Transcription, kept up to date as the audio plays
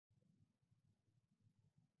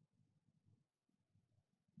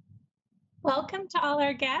Welcome to all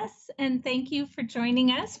our guests, and thank you for joining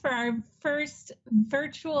us for our first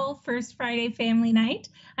virtual First Friday Family Night.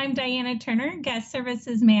 I'm Diana Turner, Guest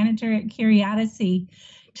Services Manager at CuriOdyssey.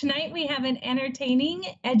 Tonight we have an entertaining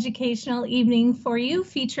educational evening for you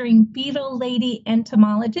featuring Beetlelady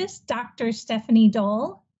entomologist Dr. Stephanie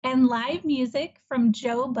Dole and live music from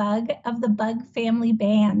Joe Bug of the Bug Family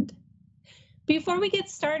Band. Before we get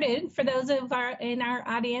started, for those in our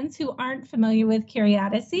audience who aren't familiar with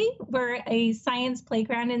CuriOdyssey, we're a science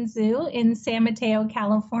playground and zoo in San Mateo,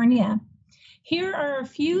 California. Here are a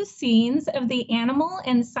few scenes of the animal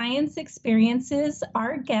and science experiences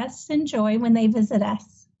our guests enjoy when they visit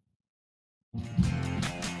us.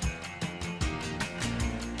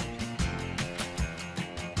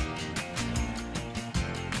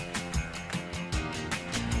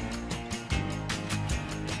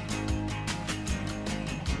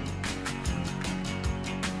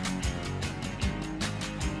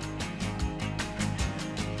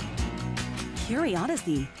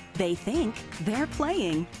 CuriOdyssey. They think, they're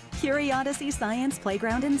playing. CuriOdyssey Science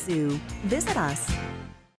Playground and Zoo. Visit us.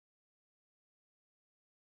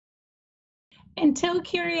 Until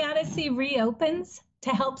CuriOdyssey reopens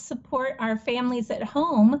to help support our families at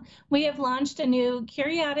home, we have launched a new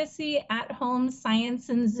CuriOdyssey at Home Science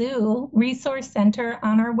and Zoo Resource Center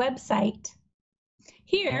on our website.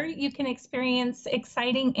 Here, you can experience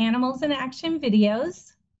exciting animals in action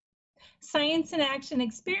videos, science in action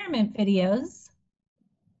experiment videos,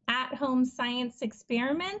 at-home science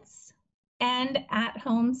experiments, and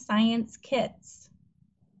at-home science kits.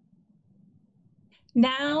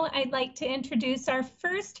 Now I'd like to introduce our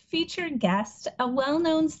first featured guest, a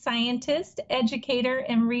well-known scientist, educator,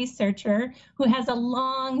 and researcher who has a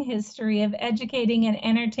long history of educating and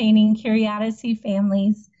entertaining CuriOdyssey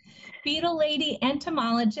families, Beetlelady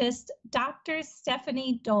entomologist Dr.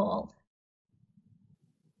 Stephanie Dole.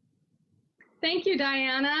 Thank you,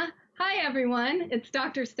 Diana. Hi, everyone. It's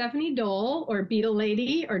Dr. Stephanie Dole, or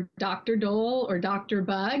Beetlelady, or Dr. Dole, or Dr.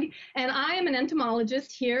 Bug, and I am an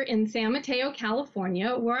entomologist here in San Mateo,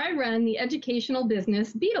 California, where I run the educational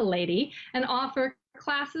business Beetlelady and offer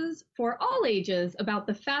classes for all ages about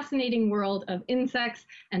the fascinating world of insects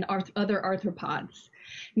and other arthropods.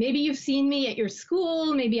 Maybe you've seen me at your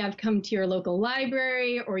school, maybe I've come to your local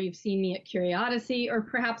library, or you've seen me at CuriOdyssey, or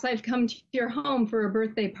perhaps I've come to your home for a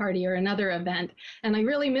birthday party or another event. And I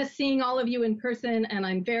really miss seeing all of you in person, and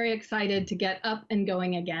I'm very excited to get up and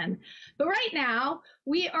going again. But right now,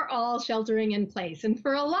 we are all sheltering in place. And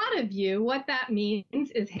for a lot of you, what that means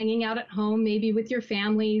is hanging out at home, maybe with your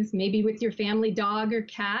families, maybe with your family dog or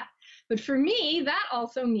cat. But for me, that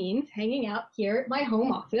also means hanging out here at my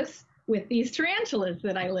home office with these tarantulas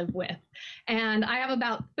that I live with. And I have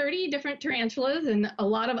about 30 different tarantulas and a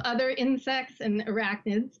lot of other insects and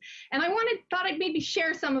arachnids. And I thought I'd maybe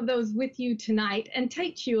share some of those with you tonight and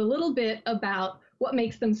teach you a little bit about what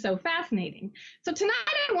makes them so fascinating. So tonight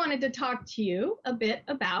I wanted to talk to you a bit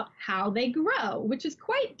about how they grow, which is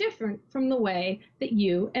quite different from the way that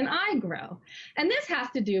you and I grow. And this has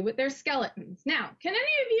to do with their skeletons. Now, can any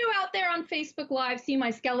of you out there on Facebook Live see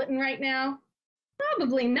my skeleton right now?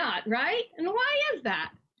 Probably not, right? And why is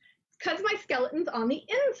that? It's because my skeleton's on the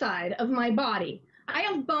inside of my body. I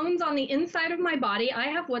have bones on the inside of my body. I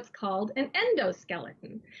have what's called an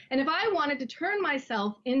endoskeleton. And if I wanted to turn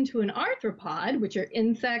myself into an arthropod, which are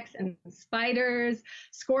insects and spiders,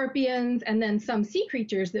 scorpions, and then some sea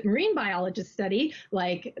creatures that marine biologists study,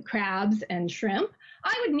 like crabs and shrimp,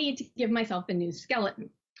 I would need to give myself a new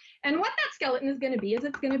skeleton. And what that skeleton is going to be is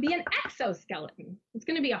it's going to be an exoskeleton. It's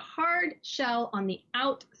going to be a hard shell on the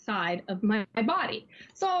outside of my body.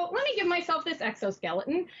 So let me give myself this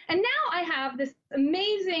exoskeleton. And now I have this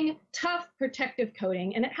amazing, tough protective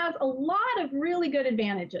coating, and it has a lot of really good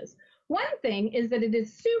advantages. One thing is that it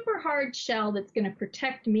is super hard shell that's going to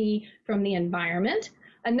protect me from the environment.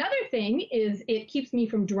 Another thing is it keeps me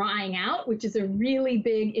from drying out, which is a really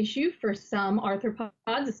big issue for some arthropods,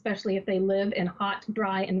 especially if they live in hot,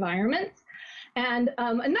 dry environments. And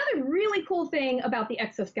another really cool thing about the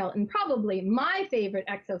exoskeleton, probably my favorite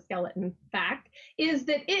exoskeleton fact, is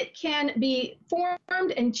that it can be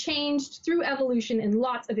formed and changed through evolution in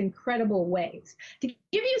lots of incredible ways. To give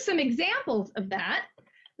you some examples of that,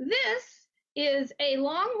 this is a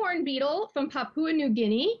longhorn beetle from Papua New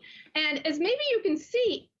Guinea. And as maybe you can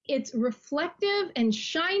see, it's reflective and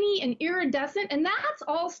shiny and iridescent, and that's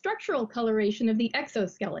all structural coloration of the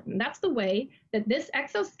exoskeleton. That's the way that this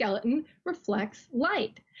exoskeleton reflects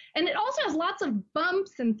light. And it also has lots of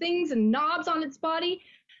bumps and things and knobs on its body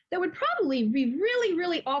that would probably be really,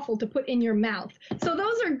 really awful to put in your mouth. So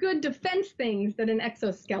those are good defense things that an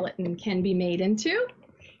exoskeleton can be made into.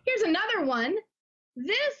 Here's another one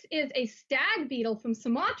This is a stag beetle from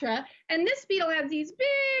Sumatra, and this beetle has these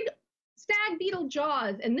big stag beetle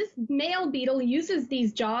jaws, and this male beetle uses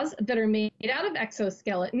these jaws that are made out of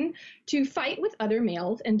exoskeleton to fight with other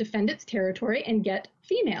males and defend its territory and get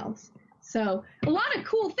females. So a lot of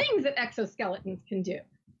cool things that exoskeletons can do.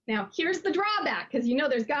 Now, here's the drawback, because you know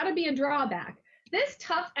there's got to be a drawback. This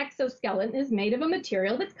tough exoskeleton is made of a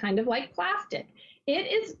material that's kind of like plastic.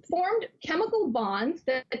 It is formed chemical bonds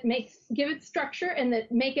that give it structure and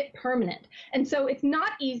that make it permanent. And so it's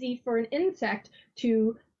not easy for an insect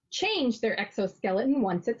to change their exoskeleton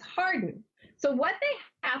once it's hardened. So what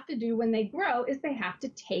they have to do when they grow is they have to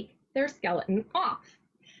take their skeleton off.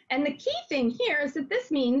 And the key thing here is that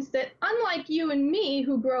this means that unlike you and me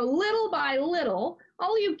who grow little by little,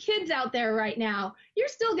 all you kids out there right now, you're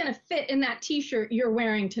still going to fit in that t-shirt you're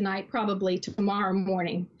wearing tonight, probably tomorrow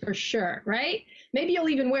morning for sure, right? Maybe you'll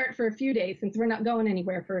even wear it for a few days since we're not going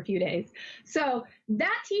anywhere for a few days. So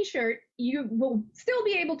that t-shirt you will still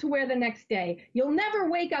be able to wear the next day. You'll never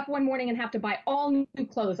wake up one morning and have to buy all new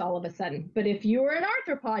clothes all of a sudden. But if you were an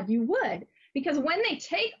arthropod, you would. Because when they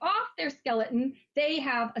take off their skeleton, they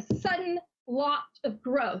have a sudden lot of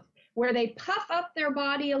growth where they puff up their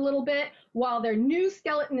body a little bit while their new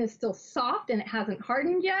skeleton is still soft and it hasn't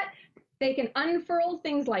hardened yet. They can unfurl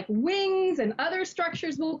things like wings and other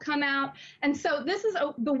structures will come out. And so this is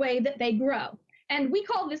the way that they grow. And we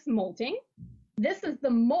call this molting. This is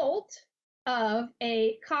the molt of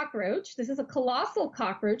a cockroach. This is a colossal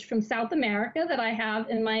cockroach from South America that I have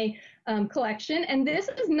in my collection. And this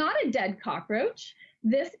is not a dead cockroach.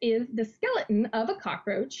 This is the skeleton of a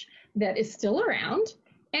cockroach that is still around.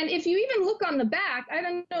 And if you even look on the back, I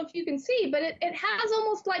don't know if you can see, but it has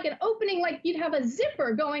almost like an opening, like you'd have a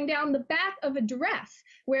zipper going down the back of a dress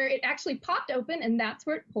where it actually popped open and that's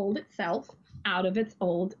where it pulled itself out of its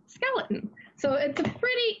old skeleton. So it's a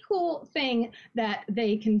pretty cool thing that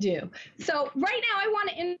they can do. So right now I want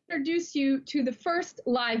to introduce you to the first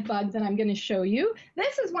live bug that I'm going to show you.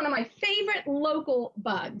 This is one of my favorite local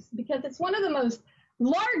bugs because it's one of the most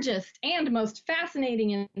largest and most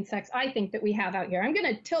fascinating insects I think that we have out here. I'm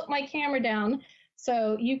going to tilt my camera down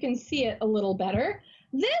so you can see it a little better.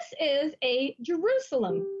 This is a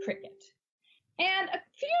Jerusalem cricket. And a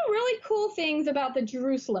few really cool things about the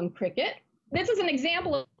Jerusalem cricket. This is an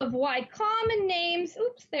example of why common names,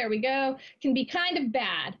 oops, there we go, can be kind of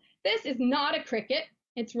bad. This is not a cricket.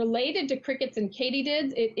 It's related to crickets and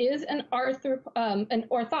katydids. It is an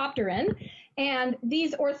orthopteran. And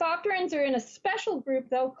these orthopterans are in a special group,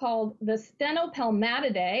 though, called the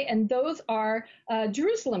Stenopelmatidae, and those are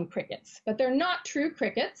Jerusalem crickets, but they're not true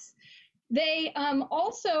crickets. They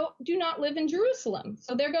also do not live in Jerusalem,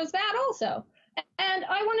 so there goes that also. And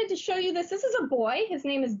I wanted to show you this. This is a boy. His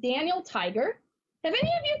name is Daniel Tiger. Have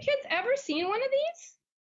any of you kids ever seen one of these?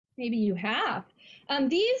 Maybe you have.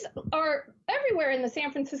 These are everywhere in the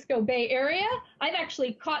San Francisco Bay Area. I've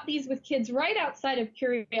actually caught these with kids right outside of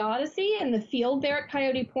CuriOdyssey in the field there at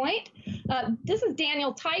Coyote Point. This is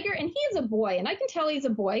Daniel Tiger, and he's a boy. And I can tell he's a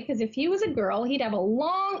boy because if he was a girl, he'd have a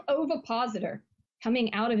long ovipositor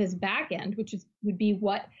coming out of his back end, which would be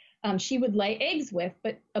what she would lay eggs with.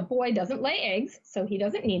 But a boy doesn't lay eggs, so he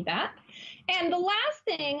doesn't need that. And the last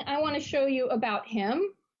thing I want to show you about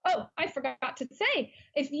him, oh, I forgot to say,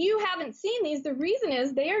 if you haven't seen these, the reason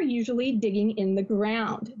is they are usually digging in the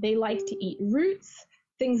ground. They like to eat roots,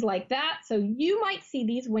 things like that. So you might see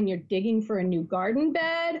these when you're digging for a new garden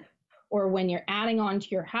bed or when you're adding on to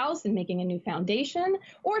your house and making a new foundation,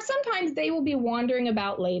 or sometimes they will be wandering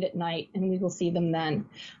about late at night and we will see them then.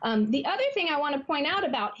 The other thing I want to point out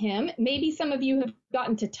about him, maybe some of you have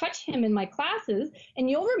gotten to touch him in my classes, and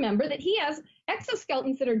you'll remember that he has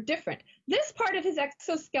exoskeletons that are different. This part of his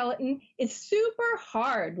exoskeleton is super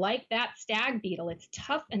hard, like that stag beetle. It's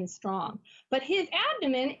tough and strong, but his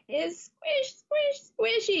abdomen is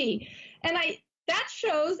squishy. And that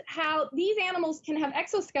shows how these animals can have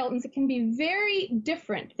exoskeletons that can be very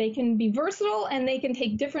different. They can be versatile and they can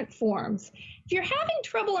take different forms. If you're having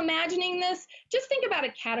trouble imagining this, just think about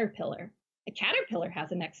a caterpillar. A caterpillar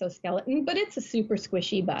has an exoskeleton, but it's a super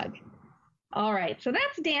squishy bug. All right, so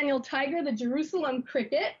that's Daniel Tiger, the Jerusalem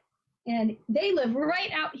cricket, and they live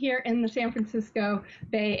right out here in the San Francisco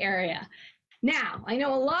Bay Area. Now, I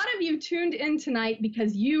know a lot of you tuned in tonight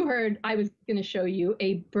because you heard I was going to show you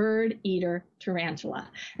a bird eater tarantula.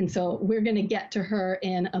 And so we're going to get to her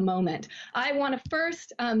in a moment. I want to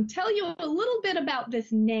first tell you a little bit about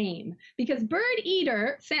this name because bird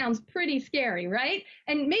eater sounds pretty scary, right?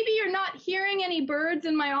 And maybe you're not hearing any birds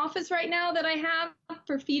in my office right now that I have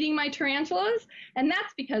for feeding my tarantulas. And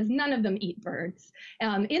that's because none of them eat birds.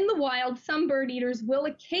 In the wild, some bird eaters will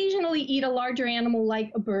occasionally eat a larger animal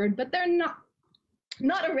like a bird, but they're not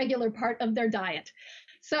not a regular part of their diet.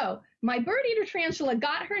 So my bird eater tarantula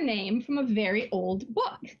got her name from a very old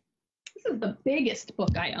book. This is the biggest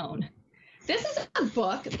book I own. This is a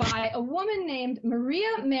book by a woman named Maria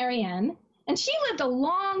Marianne, and she lived a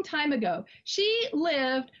long time ago. She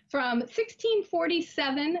lived from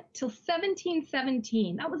 1647 till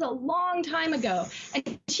 1717. That was a long time ago.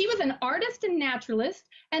 And she was an artist and naturalist,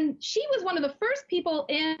 and she was one of the first people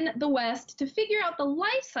in the West to figure out the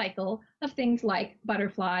life cycle of things like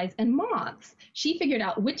butterflies and moths. She figured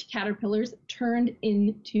out which caterpillars turned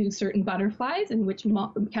into certain butterflies and which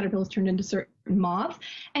caterpillars turned into certain moths.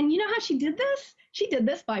 And you know how she did this? She did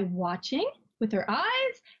this by watching with her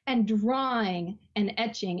eyes and drawing and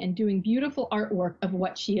etching and doing beautiful artwork of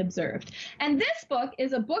what she observed. And this book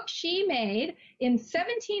is a book she made in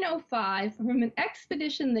 1705 from an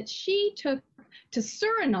expedition that she took to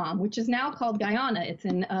Suriname, which is now called Guyana. It's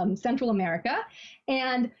in Central America.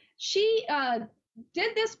 And she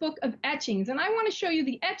did this book of etchings. And I want to show you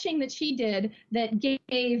the etching that she did that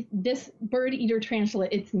gave this bird eater tarantula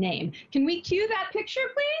its name. Can we cue that picture,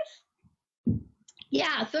 please?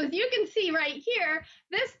 Yeah, so as you can see right here,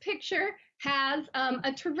 this picture has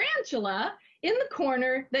a tarantula in the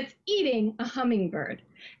corner that's eating a hummingbird.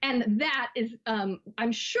 And that is,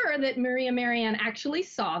 I'm sure that Maria Marianne actually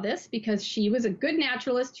saw this because she was a good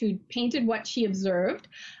naturalist who painted what she observed.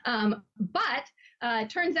 It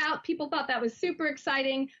turns out people thought that was super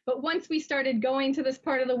exciting, but once we started going to this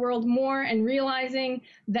part of the world more and realizing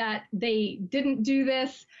that they didn't do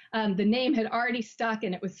this, the name had already stuck,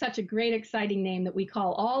 and it was such a great, exciting name that we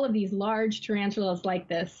call all of these large tarantulas like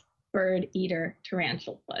this bird eater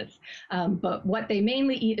tarantulas. But what they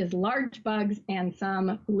mainly eat is large bugs and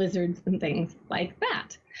some lizards and things like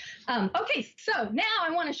that. Okay, so now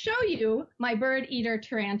I want to show you my bird eater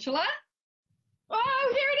tarantula.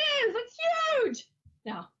 Oh, here it is. It's huge.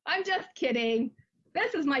 No, I'm just kidding.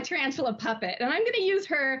 This is my tarantula puppet, and I'm going to use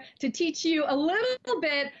her to teach you a little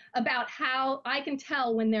bit about how I can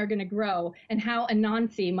tell when they're going to grow and how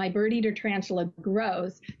Anansi, my bird eater tarantula,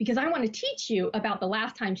 grows, because I want to teach you about the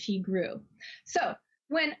last time she grew. So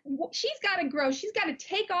when she's got to grow, she's got to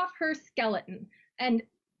take off her skeleton. And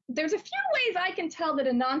there's a few ways I can tell that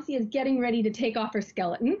Anansi is getting ready to take off her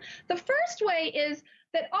skeleton. The first way is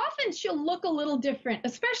that often she'll look a little different,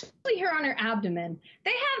 especially here on her abdomen.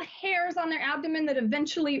 They have hairs on their abdomen that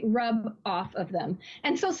eventually rub off of them.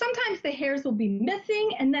 And so sometimes the hairs will be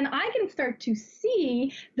missing, and then I can start to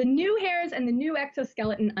see the new hairs and the new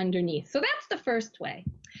exoskeleton underneath. So that's the first way.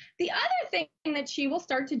 The other thing that she will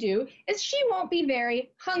start to do is she won't be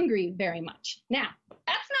very hungry very much. Now,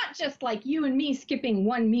 that's not just like you and me skipping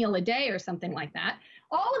one meal a day or something like that.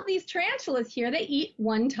 All of these tarantulas here, they eat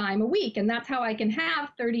one time a week, and that's how I can have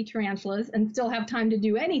 30 tarantulas and still have time to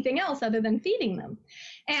do anything else other than feeding them.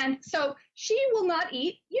 And so she will not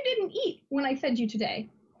eat. You didn't eat when I fed you today.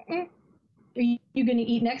 Are you going to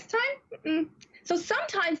eat next time? So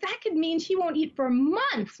sometimes that could mean she won't eat for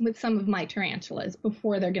months with some of my tarantulas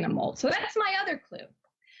before they're going to molt. So that's my other clue.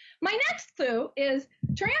 My next clue is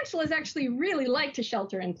tarantulas actually really like to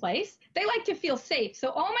shelter in place. They like to feel safe. So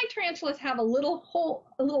all my tarantulas have a little hole,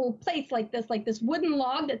 a little place like this wooden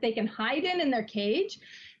log that they can hide in their cage.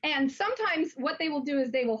 And sometimes what they will do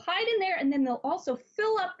is they will hide in there, and then they'll also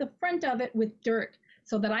fill up the front of it with dirt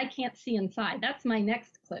so that I can't see inside. That's my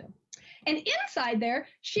next clue. And inside there,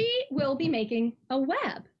 she will be making a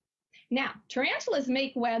web. Now, tarantulas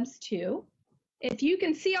make webs too. If you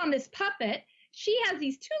can see on this puppet, she has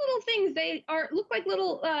these two little things. They look like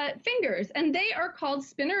little fingers, and they are called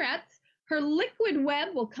spinnerets. Her liquid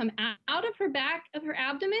web will come out of her back of her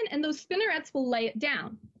abdomen, and those spinnerets will lay it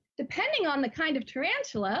down. Depending on the kind of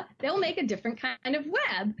tarantula, they'll make a different kind of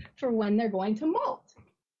web for when they're going to molt.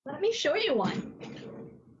 Let me show you one.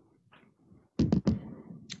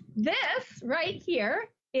 This right here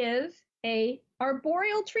is a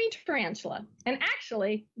arboreal tree tarantula. And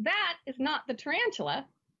actually, that is not the tarantula.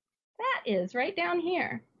 That is right down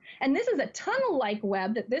here. And this is a tunnel-like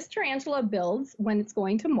web that this tarantula builds when it's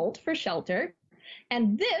going to molt for shelter.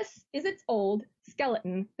 And this is its old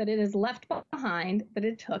skeleton that it has left behind that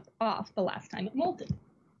it took off the last time it molted.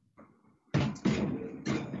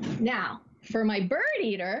 Now, for my bird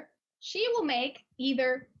eater, she will make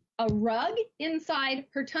either a rug inside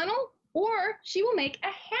her tunnel, or she will make a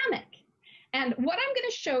hammock. And what I'm going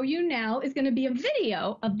to show you now is going to be a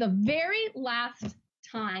video of the very last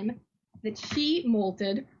time that she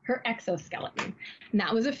molted her exoskeleton. And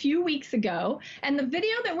that was a few weeks ago. And the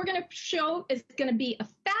video that we're going to show is going to be a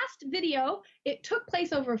fast video. It took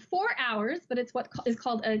place over 4 hours, but it's what is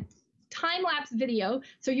called a time-lapse video.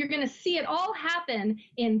 So you're going to see it all happen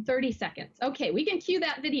in 30 seconds. Okay, we can cue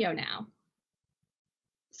that video now.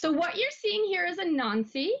 So what you're seeing here is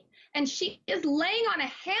Anansi, and she is laying on a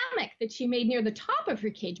hammock that she made near the top of her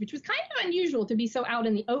cage, which was kind of unusual to be so out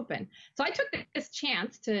in the open. So I took this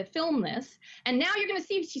chance to film this, and now you're going to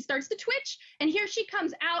see she starts to twitch, and here she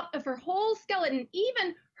comes out of her whole skeleton.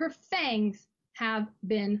 Even her fangs have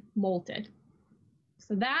been molted.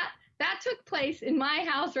 So that took place in my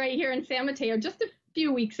house right here in San Mateo just a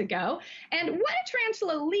few weeks ago. And what a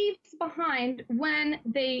tarantula leaves behind when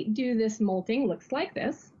they do this molting looks like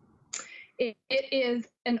this. It is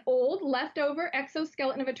an old leftover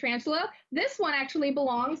exoskeleton of a tarantula. This one actually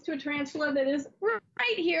belongs to a tarantula that is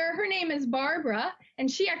right here. Her name is Barbara, and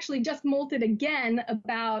she actually just molted again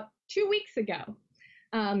about 2 weeks ago.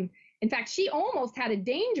 In fact, she almost had a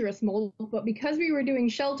dangerous molt, but because we were doing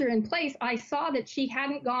shelter in place, I saw that she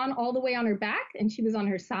hadn't gone all the way on her back, and she was on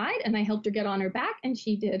her side, and I helped her get on her back, and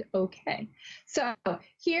she did okay. So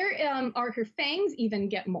here are her fangs even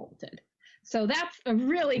get molted. So that's a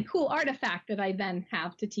really cool artifact that I then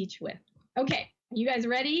have to teach with. Okay, you guys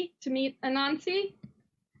ready to meet Anansi?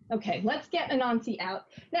 Okay, let's get Anansi out.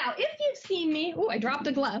 Now, if you've seen me, oh, I dropped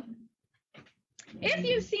a glove. If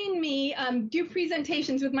you've seen me do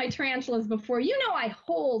presentations with my tarantulas before, you know I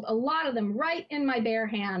hold a lot of them right in my bare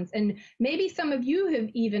hands, and maybe some of you have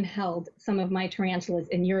even held some of my tarantulas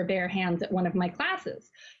in your bare hands at one of my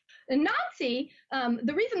classes. And Anansi,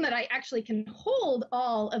 the reason that I actually can hold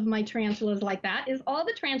all of my tarantulas like that is all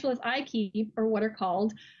the tarantulas I keep are what are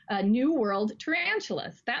called New World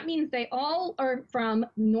tarantulas. That means they all are from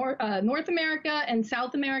North America and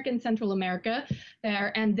South America and Central America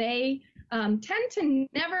there, and they tend to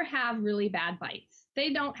never have really bad bites.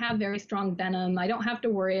 They don't have very strong venom. I don't have to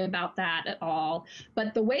worry about that at all.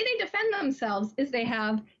 But the way they defend themselves is they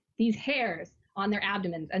have these hairs on their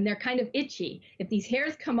abdomens, and they're kind of itchy. If these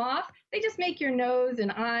hairs come off, they just make your nose and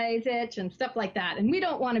eyes itch and stuff like that. And we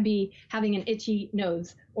don't want to be having an itchy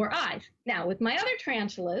nose or eyes. Now, with my other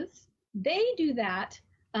tarantulas, they do that.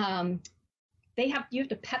 You have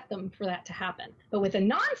to pet them for that to happen. But with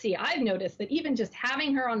Anansi, I've noticed that even just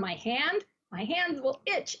having her on my hands will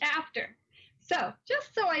itch after. So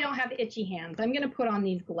just so I don't have itchy hands, I'm going to put on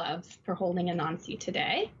these gloves for holding Anansi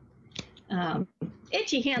today.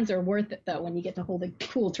 Itchy hands are worth it, though, when you get to hold a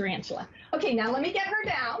cool tarantula. Okay, now let me get her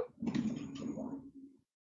down.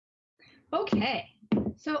 Okay,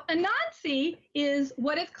 so Anansi is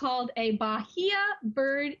what is called a Bahia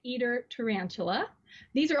bird eater tarantula.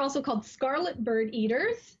 These are also called scarlet bird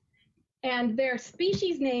eaters, and their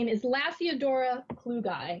species name is Lasiodora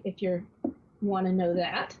klugi, if you want to know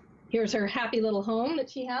that. Here's her happy little home that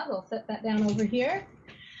she has. I'll set that down over here.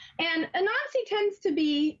 And Anansi tends to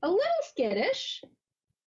be a little skittish,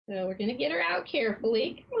 so we're going to get her out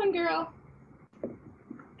carefully. Come on, girl.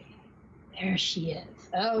 There she is.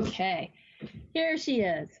 Okay, here she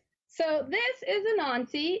is. So this is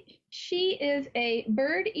Anansi. She is a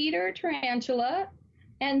bird eater tarantula,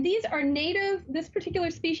 and these are native, this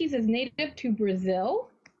particular species is native to Brazil.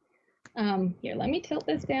 Here, let me tilt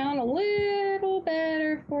this down a little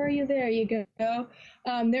better for you. There you go.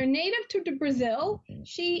 They're native to Brazil.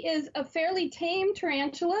 She is a fairly tame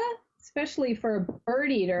tarantula, especially for a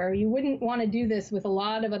bird eater. You wouldn't want to do this with a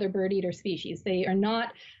lot of other bird eater species. They are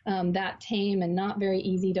not that tame and not very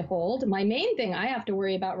easy to hold. My main thing I have to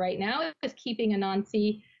worry about right now is keeping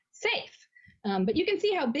Anansi safe. But you can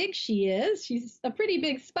see how big she is. She's a pretty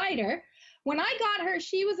big spider. When I got her,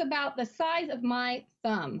 she was about the size of my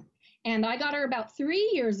thumb. And I got her about 3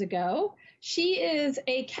 years ago. She is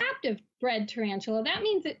a captive bred tarantula. That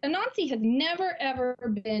means that Anansi has never, ever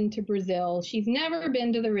been to Brazil. She's never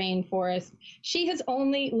been to the rainforest. She has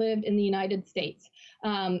only lived in the United States.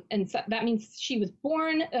 And so that means she was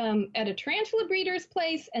born at a tarantula breeder's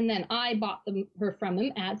place, and then I bought her from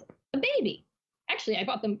them as a baby. Actually,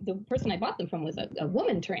 the person I bought them from was a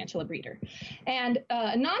woman tarantula breeder. And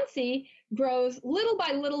Anansi grows little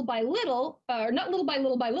by little by little, or not little by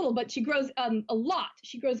little, but she grows a lot.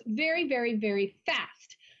 She grows very, very, very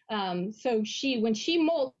fast. So when she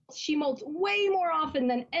molts way more often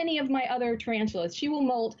than any of my other tarantulas. She will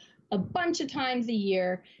molt a bunch of times a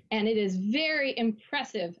year, and it is very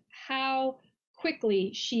impressive how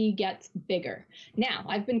quickly she gets bigger. Now,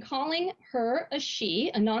 I've been calling her a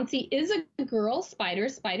she. Anansi is a girl spider.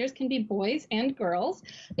 Spiders can be boys and girls.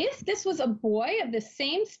 If this was a boy of the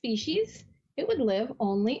same species, it would live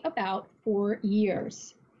only about 4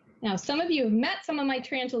 years. Now, some of you have met some of my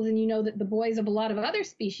tarantulas, and you know that the boys of a lot of other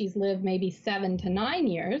species live maybe 7 to 9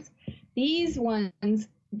 years. These ones,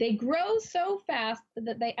 they grow so fast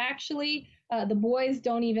that they actually, the boys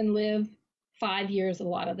don't even live 5 years a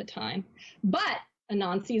lot of the time. But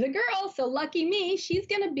Anansi's a girl, so lucky me, she's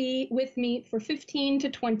going to be with me for 15 to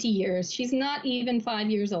 20 years. She's not even 5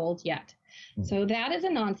 years old yet. So that is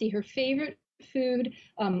Anansi. Her favorite food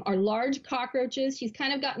are large cockroaches. She's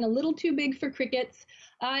kind of gotten a little too big for crickets.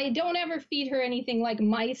 I don't ever feed her anything like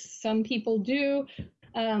mice. Some people do,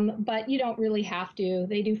 but you don't really have to.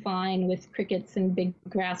 They do fine with crickets and big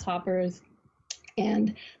grasshoppers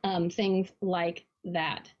and things like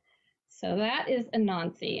that. So that is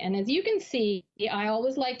Anansi. And as you can see, I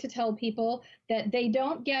always like to tell people that they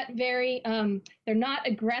don't get very, they're not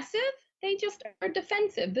aggressive. They just are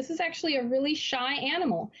defensive. This is actually a really shy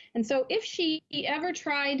animal. And so if she ever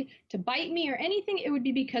tried to bite me or anything, it would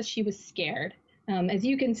be because she was scared. As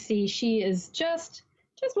you can see, she is just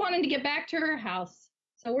wanting to get back to her house.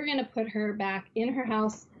 So we're going to put her back in her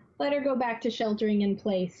house, let her go back to sheltering in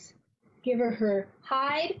place. Give her her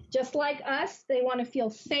hide, just like us. They want to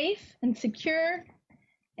feel safe and secure.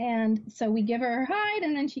 And so we give her her hide,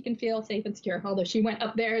 and then she can feel safe and secure, although she went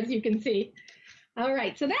up there, as you can see. All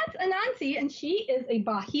right, so that's Anansi, and she is a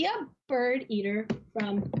Bahia bird eater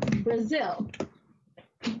from Brazil.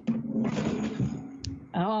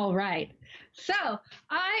 All right, so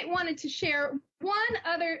I wanted to share one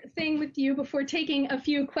other thing with you before taking a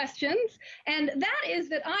few questions, and that is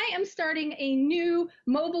that I am starting a new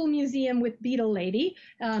mobile museum with Beetlelady.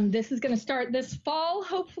 This is going to start this fall.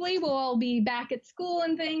 Hopefully, we'll all be back at school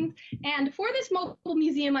and things. And for this mobile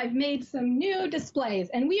museum, I've made some new displays,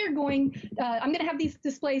 and we are going, I'm going to have these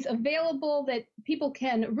displays available that people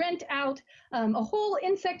can rent out, a whole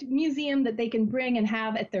insect museum that they can bring and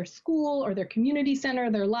have at their school or their community center,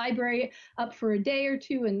 their library, up for a day or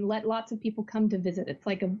two and let lots of people come to visit. It's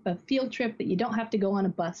like a field trip that you don't have to go on a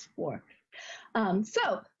bus for.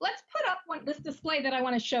 So let's put up this display that I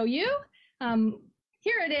want to show you.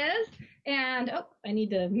 Here it is. And I need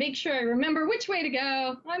to make sure I remember which way to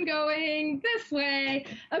go. I'm going this way.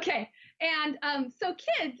 Okay. And so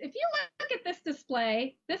kids, if you look at this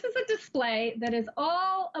display, this is a display that is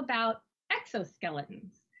all about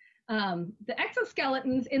exoskeletons. The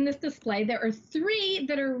exoskeletons in this display, there are 3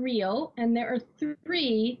 that are real and there are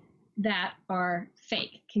 3 that are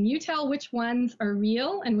fake. Can you tell which ones are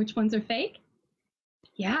real and which ones are fake?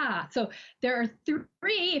 Yeah, so there are 3.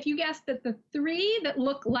 If you guessed that the 3 that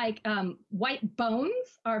look like white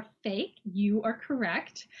bones are fake, you are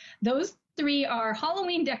correct. Those 3 are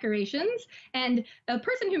Halloween decorations, and a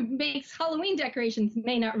person who makes Halloween decorations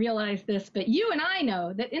may not realize this, but you and I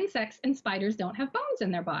know that insects and spiders don't have bones in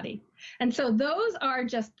their body. And so those are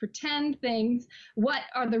just pretend things. What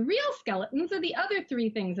are the real skeletons are the other 3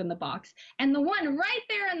 things in the box. And the one right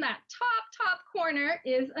there in that top corner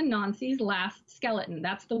is Anansi's last skeleton.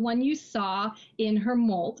 That's the one you saw in her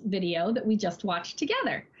molt video that we just watched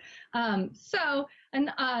together.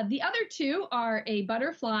 The other 2 are a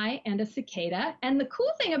butterfly and a cicada. And the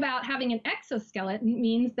cool thing about having an exoskeleton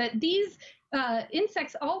means that these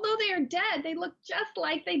insects, although they are dead, they look just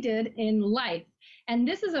like they did in life. And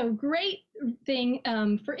this is a great thing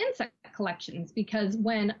for insect collections, because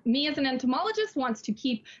when me as an entomologist wants to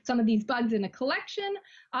keep some of these bugs in a collection,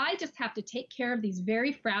 I just have to take care of these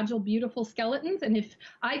very fragile, beautiful skeletons. And if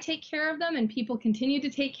I take care of them and people continue to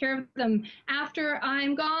take care of them after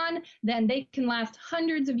I'm gone, then they can last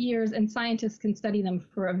hundreds of years and scientists can study them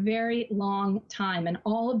for a very long time. And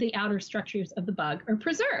all of the outer structures of the bug are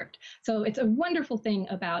preserved. So it's a wonderful thing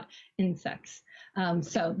about insects.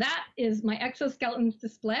 So that is my exoskeletons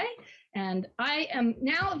display, and I am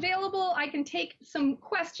now available. I can take some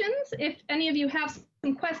questions. If any of you have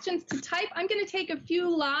some questions to type, I'm going to take a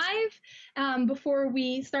few live before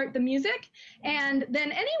we start the music, and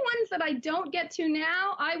then any ones that I don't get to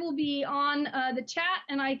now, I will be on the chat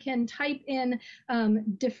and I can type in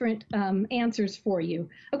different answers for you.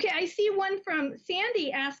 Okay, I see one from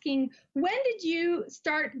Sandy asking, when did you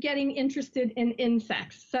start getting interested in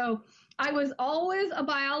insects? So I was always a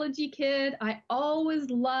biology kid. I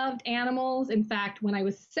always loved animals. In fact, when I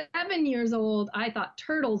was 7 years old, I thought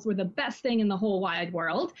turtles were the best thing in the whole wide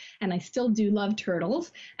world, and I still do love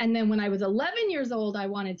turtles. And then when I was 11 years old, I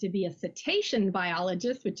wanted to be a cetacean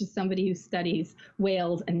biologist, which is somebody who studies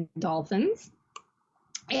whales and dolphins.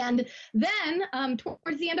 And then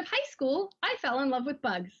towards the end of high school, I fell in love with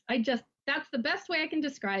bugs. That's the best way I can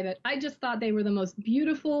describe it. I just thought they were the most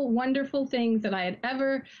beautiful, wonderful things that I had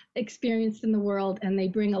ever experienced in the world, and they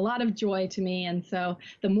bring a lot of joy to me. And so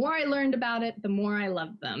the more I learned about it, the more I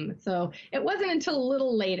loved them. So it wasn't until a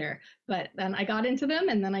little later, but then I got into them,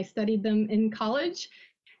 and then I studied them in college,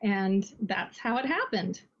 and that's how it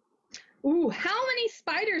happened. Ooh, how many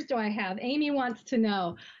spiders do I have? Amy wants to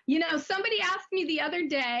know. You know, somebody asked me the other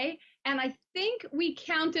day, and I think we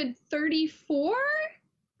counted 34.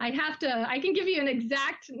 I can give you an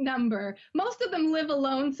exact number. Most of them live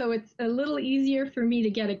alone, so it's a little easier for me to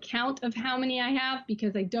get a count of how many I have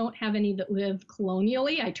because I don't have any that live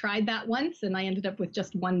colonially. I tried that once and I ended up with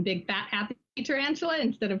just one big fat happy tarantula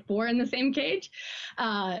instead of 4 in the same cage.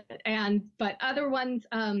 But other ones,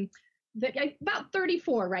 about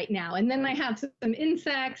 34 right now. And then I have some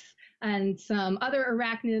insects and some other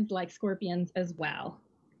arachnids like scorpions as well.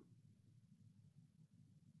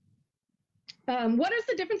 What is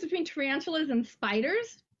the difference between tarantulas and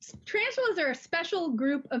spiders? Tarantulas are a special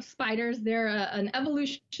group of spiders. They're an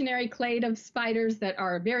evolutionary clade of spiders that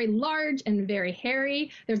are very large and very hairy.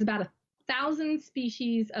 There's about 1,000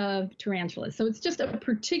 species of tarantulas. So it's just a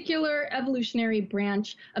particular evolutionary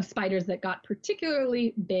branch of spiders that got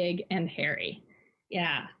particularly big and hairy.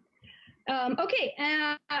 Yeah. Okay,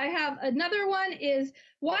 and I have another one is,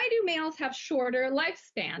 why do males have shorter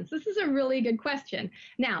lifespans? This is a really good question.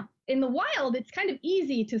 Now, in the wild, it's kind of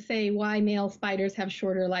easy to say why male spiders have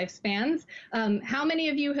shorter lifespans. How many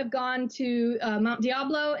of you have gone to Mount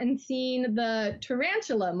Diablo and seen the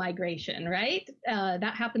tarantula migration, right?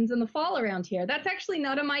 That happens in the fall around here. That's actually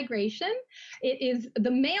not a migration. It is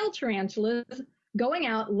the male tarantulas going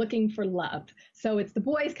out looking for love. So it's the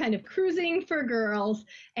boys kind of cruising for girls,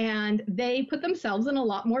 and they put themselves in a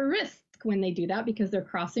lot more risk when they do that because they're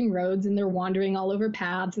crossing roads and they're wandering all over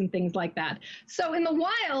paths and things like that. So in the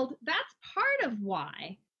wild, that's part of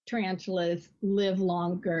why tarantulas live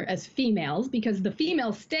longer as females, because the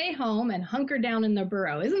females stay home and hunker down in their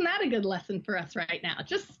burrow. Isn't that a good lesson for us right now?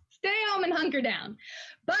 Just stay home and hunker down.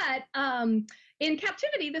 But in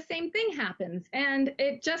captivity, the same thing happens, and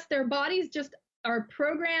their bodies just are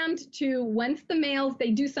programmed to, once the males, they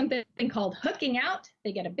do something called hooking out.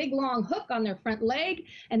 They get a big long hook on their front leg,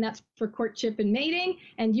 and that's for courtship and mating.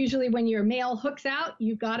 And usually when your male hooks out,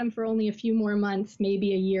 you've got him for only a few more months,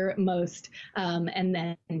 maybe a year at most, and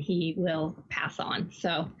then he will pass on.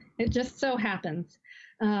 So it just so happens.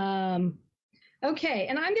 Okay,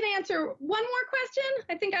 and I'm going to answer one more question.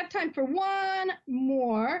 I think I have time for one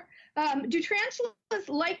more. Do tarantulas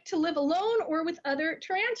like to live alone or with other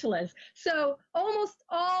tarantulas? So almost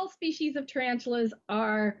all species of tarantulas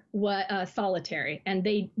are solitary, and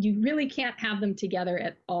you really can't have them together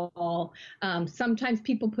at all. Sometimes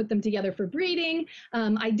people put them together for breeding.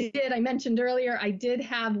 I mentioned earlier, I did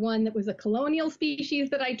have one that was a colonial species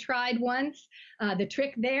that I tried once. The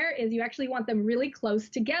trick there is you actually want them really close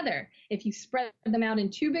together. If you spread them out in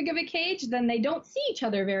too big of a cage, then they don't see each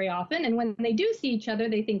other very often. And when they do see each other,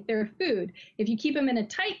 they think they're food. If you keep them in a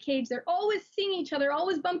tight cage, they're always seeing each other,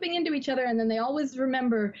 always bumping into each other, and then they always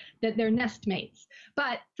remember that they're nest mates.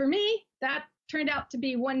 But for me, that turned out to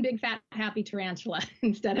be one big fat happy tarantula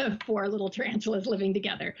instead of 4 little tarantulas living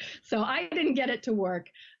together. So I didn't get it to work,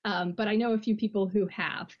 but I know a few people who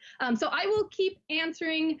have. So I will keep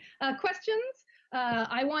answering questions.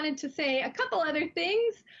 I wanted to say a couple other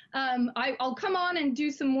things. I'll come on and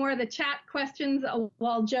do some more of the chat questions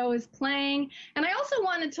while Joe is playing. And I also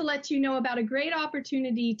wanted to let you know about a great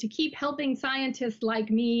opportunity to keep helping scientists like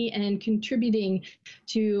me and contributing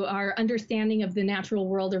to our understanding of the natural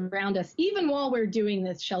world around us, even while we're doing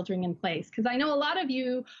this sheltering in place. Because I know a lot of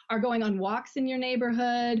you are going on walks in your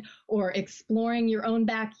neighborhood or exploring your own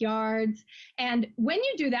backyards. And when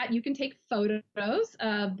you do that, you can take photos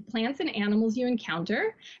of the plants and animals you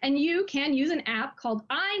encounter, and you can use an app called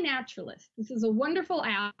iNaturalist. This is a wonderful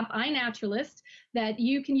app, iNaturalist, that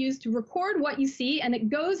you can use to record what you see, and it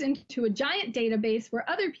goes into a giant database where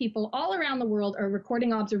other people all around the world are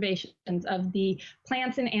recording observations of the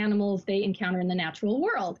plants and animals they encounter in the natural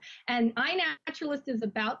world. And iNaturalist is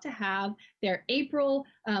about to have their April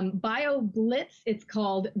Bio Blitz. It's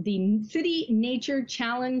called the City Nature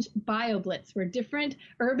Challenge Bio Blitz, where different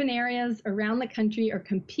urban areas around the country are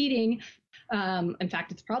competing. In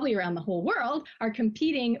fact, it's probably around the whole world, are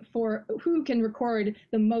competing for who can record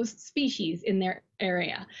the most species in their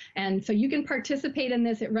area. And so you can participate in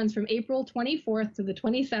this. It runs from April 24th to the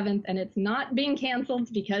 27th, and it's not being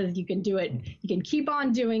canceled because you can do it. You can keep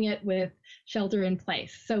on doing it with shelter in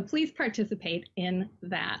place. So please participate in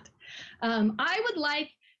that. I would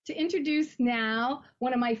like to introduce now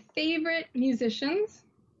one of my favorite musicians.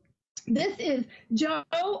 This is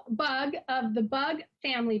Joe Bug of the Bug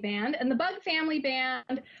Family Band, and the Bug Family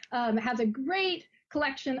Band has a great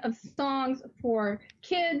collection of songs for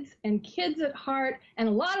kids and kids at heart, and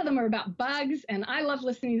a lot of them are about bugs, and I love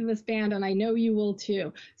listening to this band, and I know you will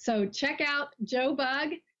too. So check out Joe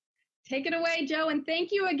Bug. Take it away, Joe, and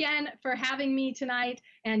thank you again for having me tonight,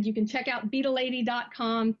 and you can check out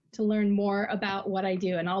Beetlelady.com to learn more about what I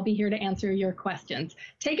do, and I'll be here to answer your questions.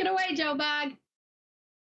 Take it away, Joe Bug.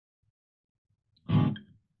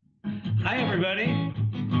 Hi,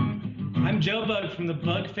 everybody. I'm Joe Bug from the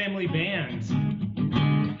Bug Family Band.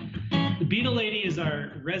 The Beetlelady is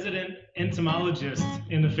our resident entomologist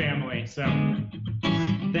in the family. So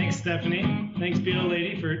thanks, Stephanie. Thanks,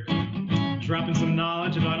 Beetlelady, for dropping some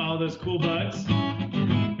knowledge about all those cool bugs.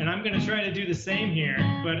 And I'm going to try to do the same here,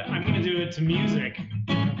 but I'm going to do it to music,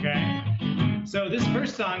 okay? So this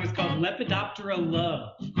first song is called Lepidoptera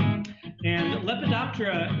Love. And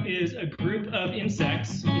Lepidoptera is a group of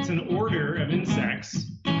insects. It's an order of insects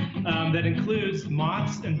that includes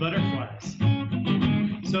moths and butterflies.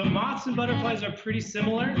 So moths and butterflies are pretty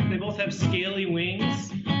similar. They both have scaly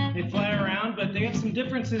wings. They fly around, but they have some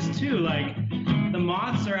differences too. Like the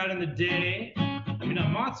moths are out in the day.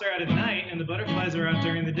 Moths are out at night, and the butterflies are out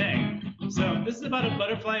during the day. So this is about a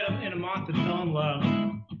butterfly and a moth that fell in love,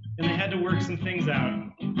 and they had to work some things out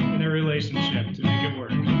in their relationship to make it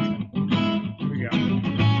work. Here we go.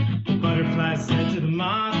 The butterfly said to the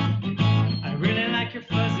moth, I really like your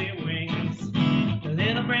fuzzy wings. The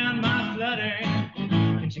little brown moth fluttered,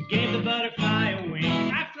 and she gave the butterfly a wing.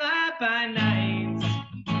 I fly by night,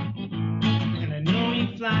 and I know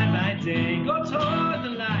you fly by day. Go toward the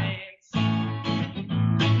lights,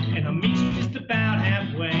 and I'll meet you just about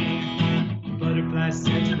halfway. The butterfly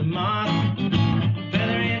said to the moth,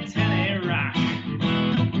 feather antennae rock.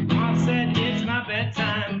 The moth said, it's my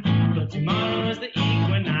bedtime, but tomorrow is the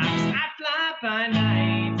equinox. I fly by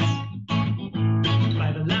night,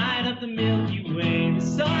 by the light of the Milky Way. The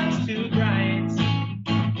sun's too bright,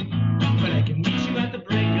 but I can meet you at the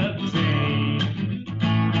break of day.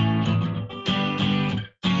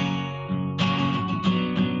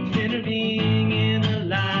 Intervening in the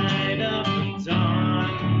light of the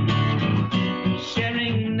dawn,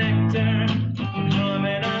 sharing nectar and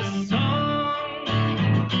humming a song.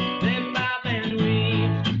 They bob and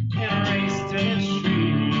weave and race to the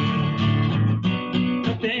tree,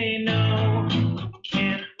 but they know it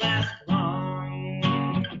can't last long.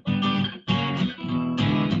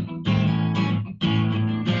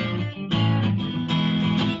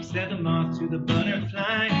 Said the moth to the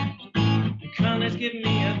butterfly, the colors give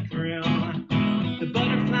me a thrill. The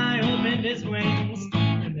butterfly opened his wings,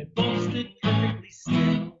 and they both stood perfectly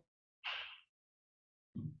still.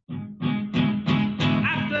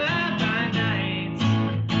 I fly by night,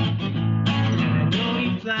 and I know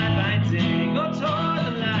you fly by day. Go toward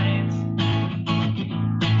the lights,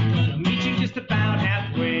 I'll meet you just about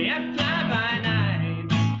halfway. I fly by night,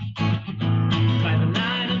 by the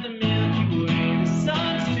light of the Milky Way. The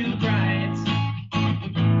sun's too bright,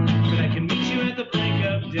 but I can meet you at the break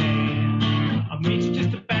of day. I'll meet you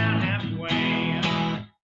just about halfway.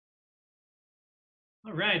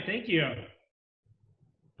 All right, thank you.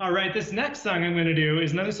 All right, this next song I'm going to do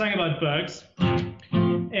is another song about bugs.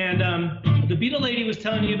 And the Beetlelady was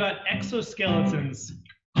telling you about exoskeletons.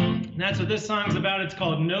 And that's what this song's about. It's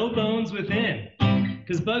called No Bones Within.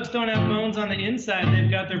 Because bugs don't have bones on the inside,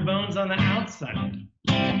 they've got their bones on the outside.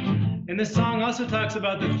 And this song also talks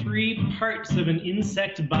about the 3 parts of an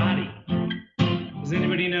insect body. Does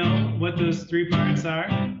anybody know what those 3 parts are?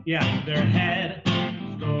 Yeah, their head,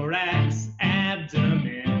 thorax,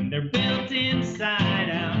 abdomen. They're built inside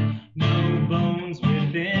out, no bones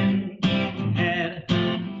within. Head,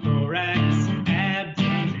 thorax,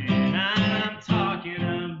 abdomen. I'm talking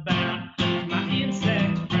about my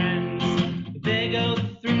insect friends. They go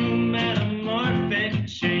through metamorphic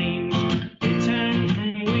change. They turn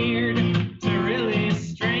from weird to really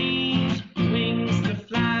strange. Wings to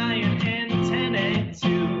fly and antennae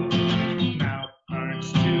to mouth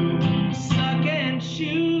parts to suck and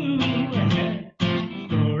chew. Head,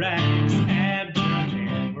 thorax,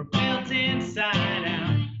 abdomen. We're built inside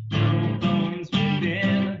out, no bones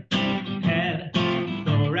within. Head,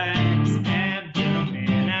 thorax,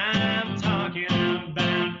 abdomen. I'm talking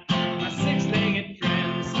about my 6-legged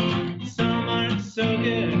friends. Some aren't so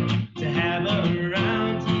good,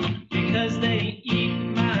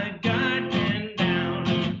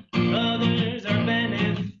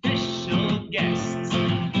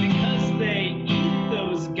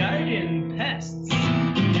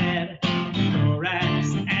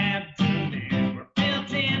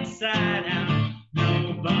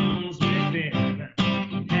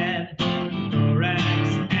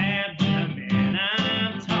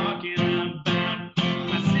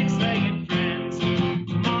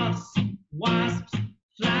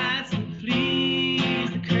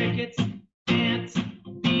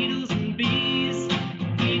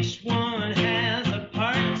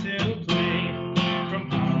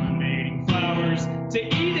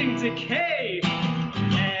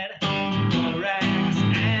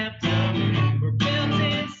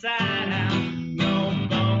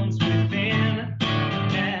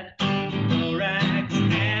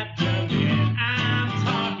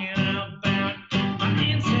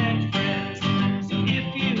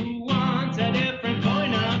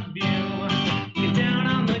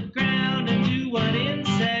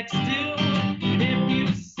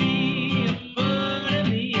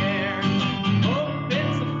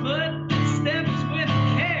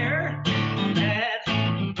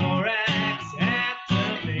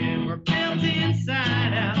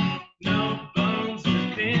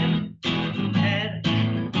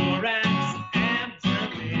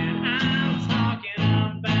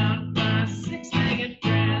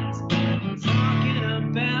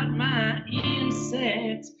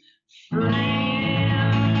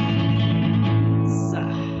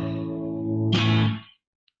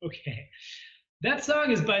 Okay. That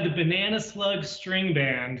song is by the Banana Slug String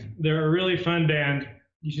Band. They're a really fun band.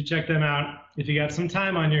 You should check them out if you got some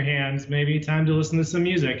time on your hands, maybe time to listen to some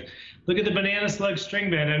music. Look at the Banana Slug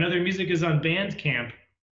String Band. I know their music is on Bandcamp.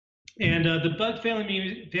 And the Bug family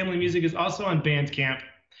music is also on Bandcamp.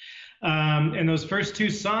 And those first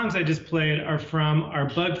two songs I just played are from our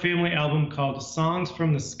Bug Family album called Songs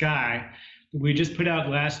from the Sky that we just put out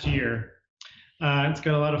last year. It's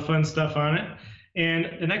got a lot of fun stuff on it.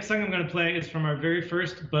 And the next song I'm going to play is from our very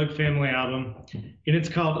first Bug Family album, and it's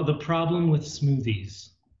called The Problem with Smoothies.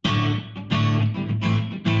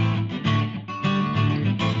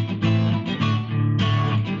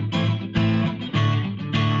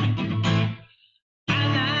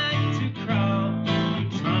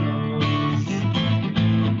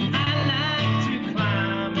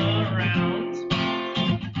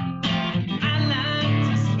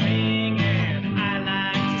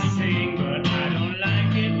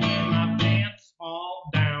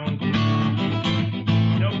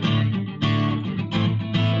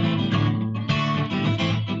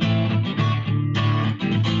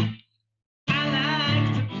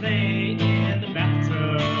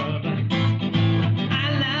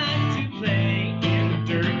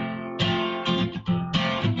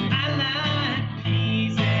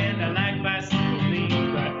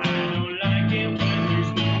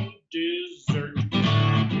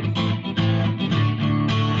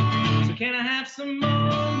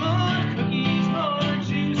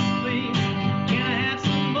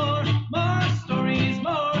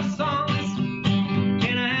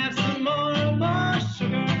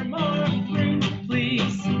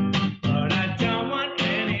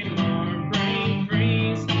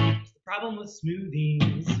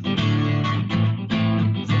 Smoothies.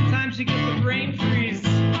 Sometimes you get the brain freeze.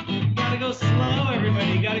 You gotta go slow,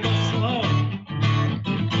 everybody. You gotta go slow.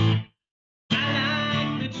 I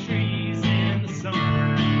like the trees in the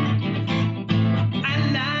summer. I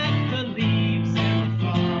like the leaves in the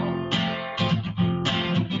fall.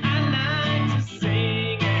 I like to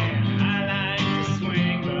sing and I like to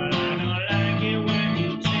swing, but I don't like it when you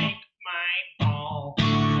take my ball.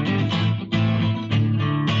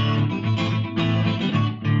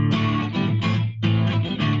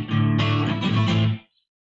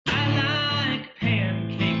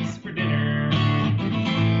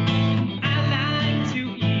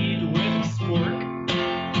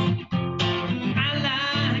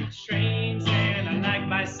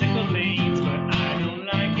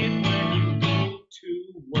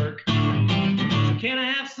 Can I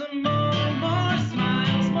have some more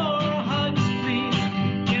smiles, more hugs, please?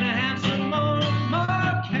 Can I have some more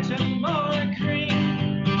ketchup, more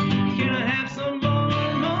cream? Can I have some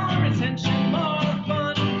more attention, more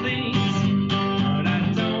fun, please? But I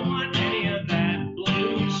don't want any of that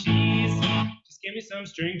blue cheese. Just give me some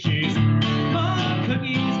string cheese. More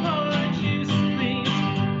cookies, more juice, please.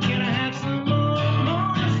 Can I have some more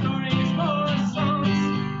stories, more songs?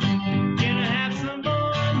 Can I have some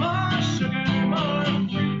more sugar?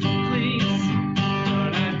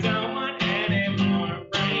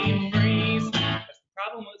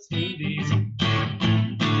 Smoothies.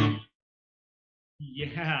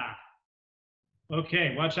 Yeah.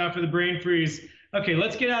 Okay, watch out for the brain freeze. Okay,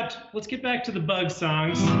 let's get back to the bug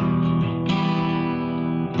songs.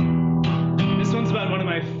 This one's about one of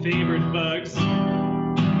my favorite bugs.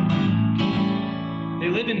 They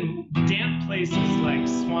live in damp places like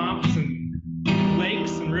swamps and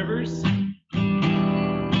lakes and rivers.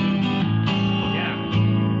 Yeah.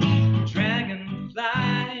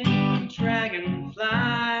 Dragonfly, dragonfly.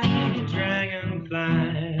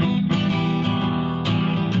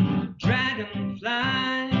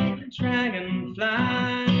 Dragonfly, dragonfly,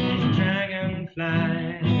 dragonfly.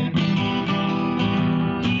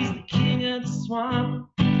 He's the king of the swamp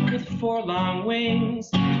with 4 long wings,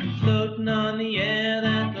 floating on the air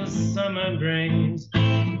that the summer brings.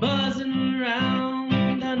 Buzzing around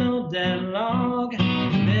an old dead log,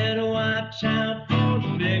 better watch out for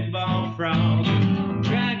the big ball frog.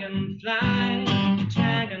 Dragonfly,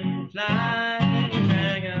 dragonfly,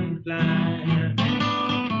 dragonfly.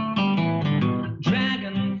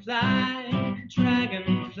 Dragonfly,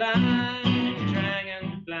 dragonfly,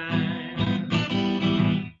 dragonfly.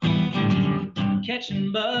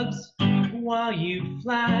 Catching bugs while you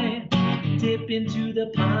fly. Dip into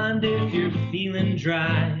the pond if you're feeling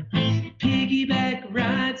dry. Piggyback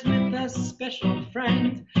rides with a special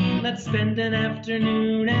friend. Let's spend an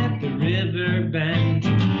afternoon at the river bend.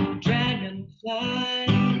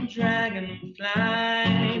 Dragonfly, dragonfly,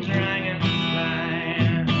 dragonfly.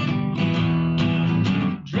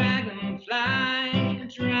 Dragonfly,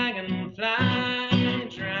 dragonfly,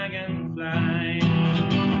 dragonfly.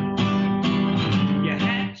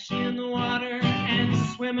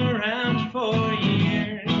 swim around for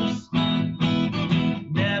years,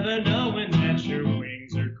 never knowing that your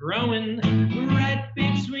wings are growing right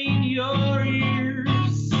between your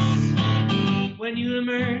ears. When you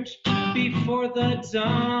emerge before the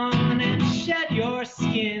dawn and shed your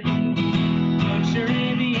skin, put your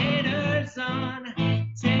aviators on,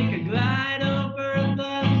 take a glide over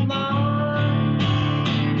the lawn.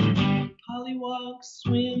 Pollywog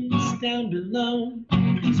swims down below,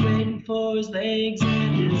 he's waiting for his legs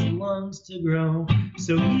and his lungs to grow,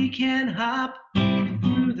 so he can hop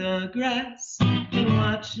through the grass and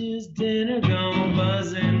watch his dinner go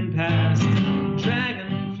buzzing past.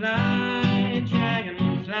 Dragonfly,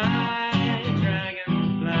 dragonfly,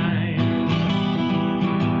 dragonfly,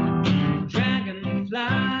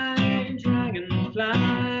 dragonfly, dragonfly,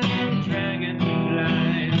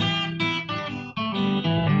 dragonfly,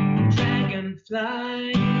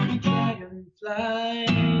 dragonfly, dragonfly,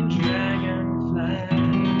 dragonfly.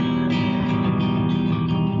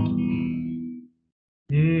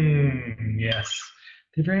 Yes.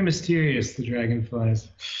 They're very mysterious, the dragonflies.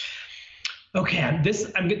 Okay,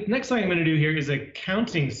 next song I'm going to do here is a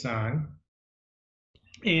counting song.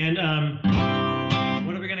 And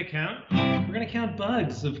what are we going to count? We're going to count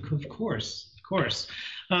bugs, of course.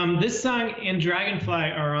 This song and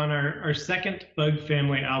Dragonfly are on our second Bug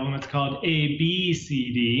Family album. It's called A, B,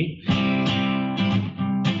 C, D.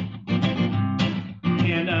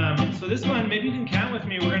 And so this one, maybe you can count with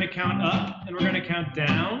me. We're going to count up, and we're going to count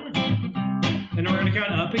down. And we're going to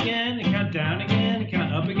count up again, and count down again, and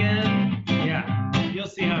count up again. Yeah, you'll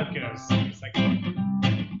see how it goes in a second.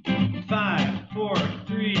 5, 4,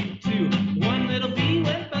 3, 2. One little bee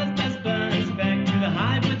went buzz, buzz, buzz back to the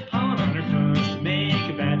hive with pollen on her fuzz to make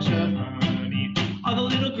a batch of honey. All the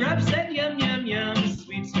little grubs said yum, yum, yum.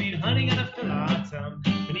 Sweet, sweet honey gonna fill our tum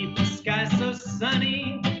beneath the sky so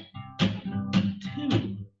sunny.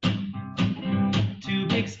 Two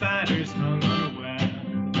big spiders hung on a web.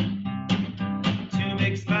 Two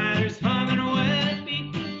big spiders hung on a web,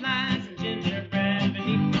 beating flies and gingerbread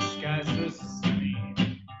beneath the sky so sunny.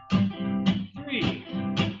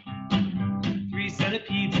 Three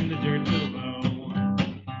centipedes in the dirt below.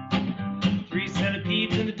 Three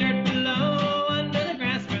centipedes in the dirt below, under the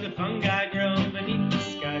grass where the fungi grow beneath the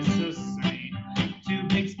sky so sunny. Two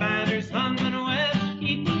big spiders hung on a web,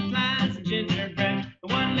 eating flies and gingerbread.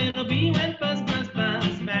 One little bee went buzz, buzz,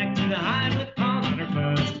 buzz back to the hive with pollen on her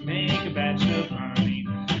fuzz to make a batch of honey.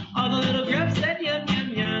 All the little grubs said yum, yum,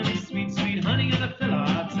 yum. Sweet, sweet honey gonna fill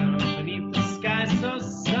our tum beneath the sky so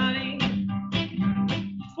sunny.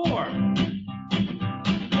 Four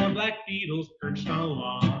black beetles perched on a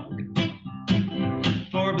log.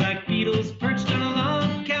 Four black beetles perched on a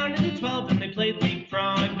log, counted to 12 and they played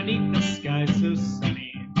leapfrog beneath the sky so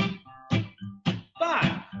sunny.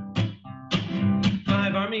 Five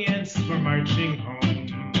army ants were marching home.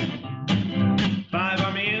 Five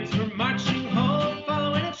army ants were marching home,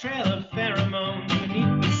 following a trail of pheromone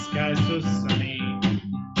beneath the sky so sunny.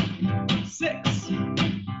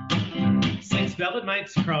 Six velvet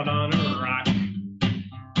mites crawled on a rock. Do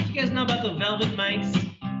you guys know about the velvet mites?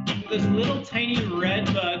 Those little tiny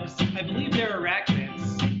red bugs. I believe they're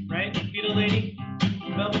arachnids, right? Beetlelady?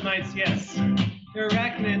 Velvet mites, yes. They're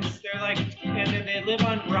arachnids. They're like, and then they live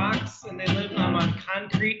on rocks and they live on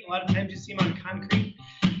concrete. A lot of times you see them on concrete.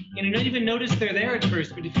 And you don't even notice they're there at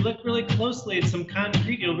first, but if you look really closely at some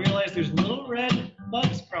concrete, you'll realize there's little red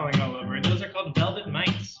bugs crawling all over it. Those are called velvet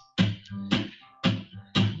mites.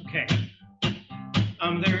 Okay.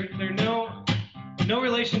 They're no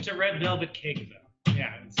relation to red velvet cake though.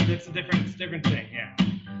 Yeah, it's a different thing. Yeah,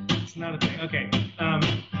 it's not a thing. Okay.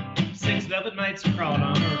 6 velvet mites crawled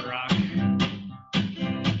on a rock.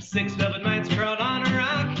 6 velvet mites crawled on a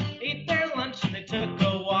rock, ate their lunch and they took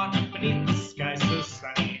a walk beneath the sky so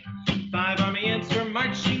sunny. 5 army ants were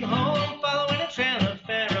marching home, following a trail of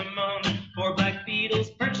pheromones. 4 black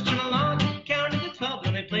beetles perched on a log, counted to 12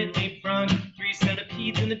 when they played leapfrog. 3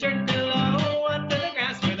 centipedes in the dirt below, under the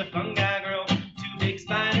grass where the fungi grow. 2 big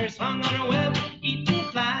spiders hung on a web, eating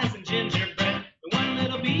flies and gingerbread. And 1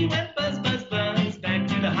 little bee went buzz, buzz, buzz back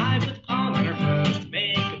to the hive with pollen on her fuzz to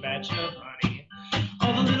make a batch of honey.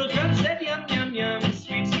 All the little grubs said yum, yum, yum.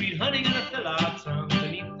 Sweet, sweet honey gonna fill our tum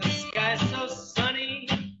beneath the sky so sunny.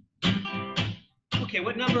 Okay,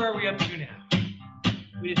 what number are we up to now?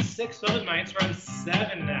 We did 6 velvet mites, we're on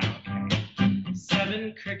 7 now. Okay.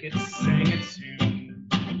 7 crickets sang a tune.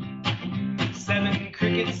 7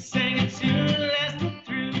 crickets sang a tune, lasted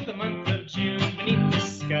through the month of June beneath the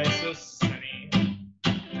sky so sunny.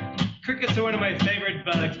 Crickets are one of my favorite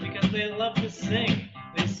bugs because they love to sing.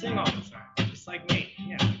 They sing all the time, just like me.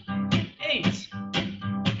 Yeah. 8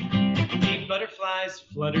 butterflies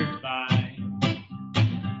fluttered by.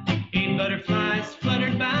 8 butterflies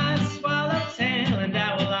fluttered by, swallowtail and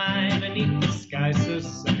owl-eye, beneath the sky so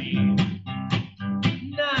sunny.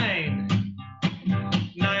 9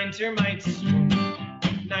 termites.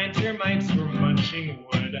 9 termites were munching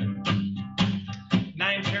wood.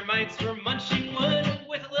 9 termites were munching wood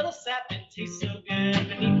with a little sap that tastes so good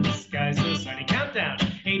beneath the sky so sunny. Countdown.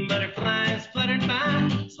 8 butterflies fluttered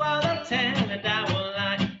by, swallowtail and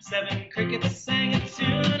owl-eye. 7 crickets sang a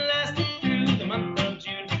tune, lasted through the month of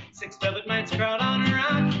June. 6 velvet mites crawled on a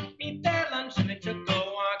rock, eat their lunch and they took a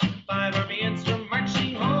walk. 5 army ants were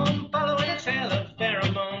marching home, following a trail of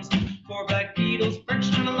pheromones. 4 black beetles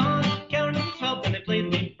perched on a lawn, counted to 12 when they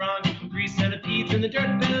played leapfrog. 3 centipedes in the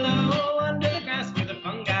dirt below, under the grass where the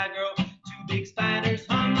fungi grow. 2 big spiders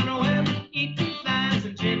hung on a web, eating flies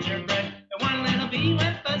and gingerbread. And 1 little bee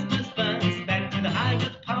went buzz, buzz, buzz, back to the hive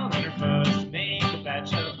with pollen on her fuzz to make a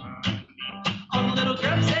batch of honey. All the little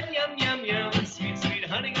grubs said yum, yum, yum, sweet, sweet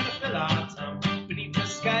honey gonna fill our tum beneath the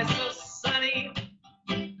sky so sunny.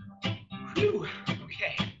 Whew,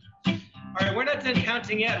 okay. All right, we're not done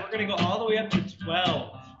counting yet. We're gonna go all the way up to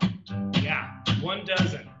 12. Yeah, 1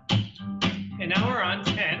 dozen. And now we're on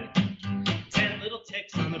 10. 10 little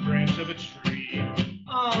ticks on the branch of a tree.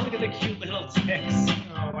 Oh, look at the cute little ticks.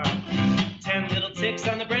 Oh, wow. 10 little ticks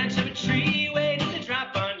on the branch of a tree, waiting to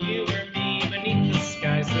drop on you or me beneath the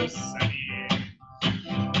sky so sunny.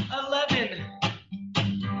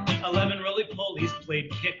 11 roly-polies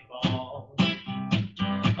played kickball.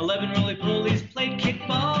 11 roly-polies played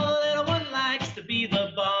kickball. Little one likes to be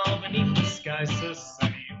the ball beneath the sky so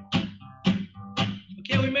sunny.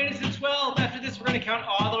 Okay, we made it to 12. After this, we're going to count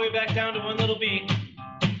all the way back down to 1 little bee.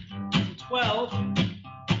 So 12.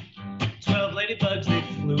 12 ladybugs, they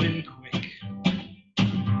flew in quick.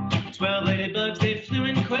 12 ladybugs, they flew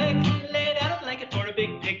in quick. Laid out a blanket for a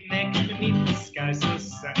big picnic beneath the sky so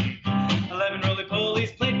sunny. 11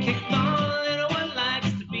 roly-polies played kickball. Little one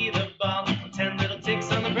likes to be the ball. 10 little ticks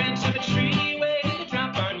on the branch of a tree, waiting to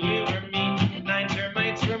drop on you or me. 9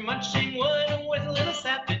 termites were munching wood with a little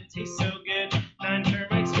sap that tastes so good. 9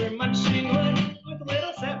 termites were munching wood with a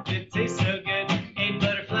little sap that tastes so good. 8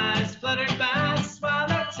 butterflies fluttered by,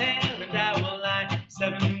 swallowtail and owl-eye.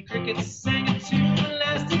 7 crickets sang a tune,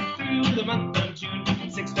 lasted through the month of June.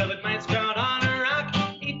 6 velvet mites crawled on a rock,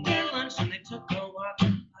 ate their lunch and they took a walk. 5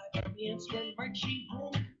 army ants were marching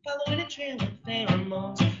home, following a trail of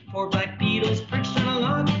pheromones. 4 black beetles perched on a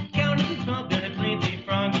log, counted to 12 and they played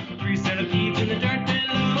leapfrog. 3 centipedes in the dirt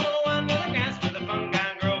below, under the grass where the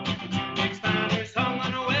fungi grow. 2 big spiders hung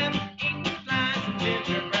on a web, eating flies and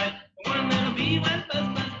gingerbread. And 1 little bee went buzz,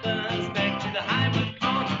 buzz, buzz, back to the hive with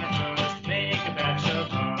pollen on her fuzz to make a batch of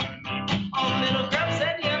honey. All the little grubs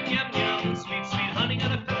said yum, yum, yum, sweet, sweet honey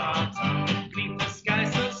gonna fill our tum beneath the sky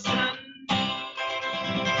so sunny.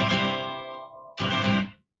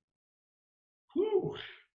 Whew.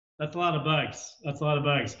 That's a lot of bugs. That's a lot of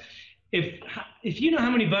bugs. If you know how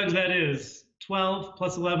many bugs that is, 12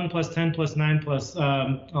 plus 11 plus 10 plus 9 plus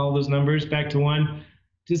all those numbers back to 1,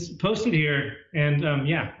 just post it here, and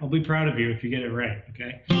yeah, I'll be proud of you if you get it right,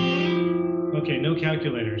 okay? Okay, no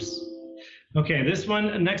calculators. Okay, this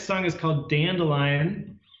one, next song is called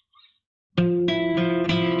Dandelion.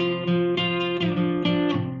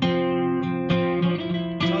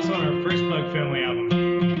 It's also on our first Bug Family album.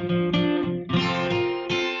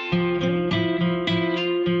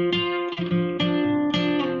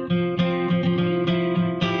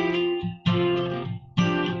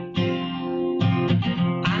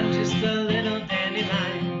 I'm just a little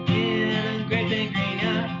dandelion in a great big green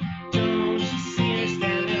yard. Don't you see her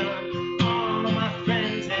standing on all my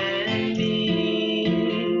friends and me?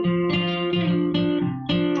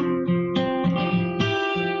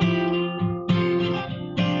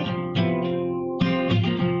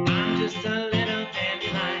 I'm just a little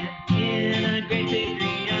dandelion in a great big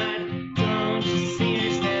green yard. Don't you see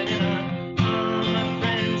her standing on all my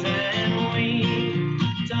friends and we?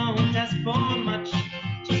 Don't ask for much,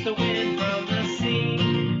 just a wind from the sea,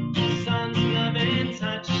 the sun's loving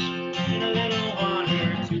touch, and a little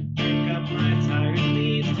water to pick up my tired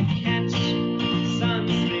leaves to catch the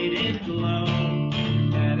sun's fading glow.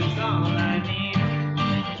 That is all I need.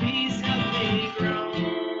 Please help me grow.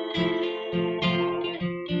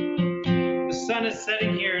 The sun is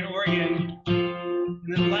setting here in Oregon,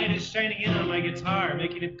 and the light is shining in on my guitar,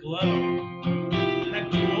 making it glow. Isn't that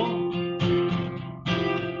cool?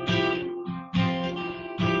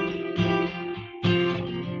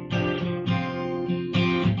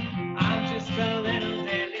 I'm just a little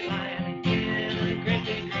dandelion in a great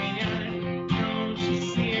big green yard. Don't you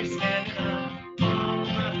see her standing on all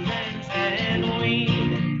my friends and we?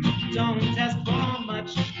 Don't ask for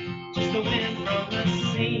much, just the wind from the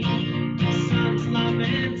sea, the sun's love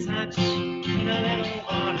and touch, and a little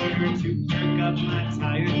water to perk up my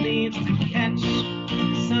tired leaves to catch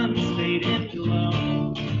the sun's fading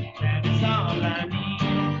glow. That is all I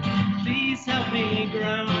need. Please help me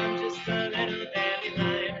grow. I'm just a little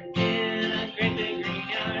dandelion in a great big green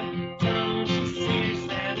yard. Don't you see you're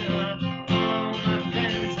standing up all my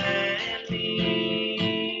friends and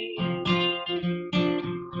me?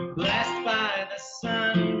 Blessed by the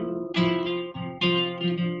sun,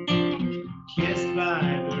 kissed by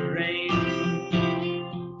the rain,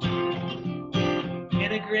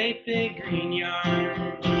 in a great big green yard.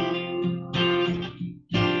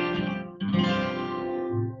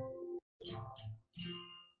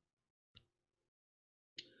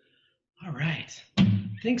 All right.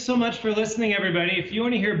 Thanks so much for listening, everybody. If you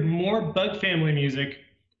want to hear more Bug Family music,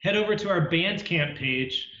 head over to our Bandcamp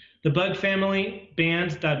page,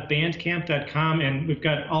 thebugfamilyband.bandcamp.com, and we've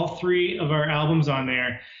got all 3 of our albums on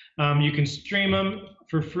there. You can stream them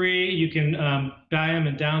for free. You can buy them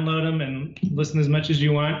and download them and listen as much as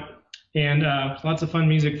you want. And lots of fun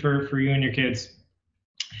music for you and your kids.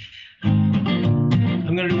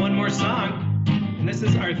 I'm going to do one more song, and this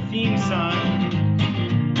is our theme song.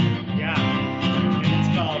 Yeah, and it's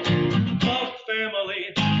called Bug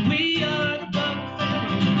Family. We are the Bug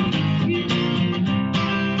Family.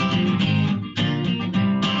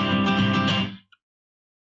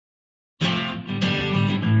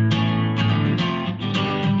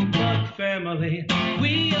 Bug Family.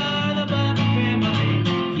 We are the Bug Family.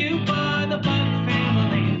 You are the Bug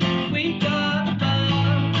Family. We got the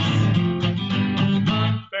bugs.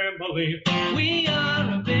 Bug Family. We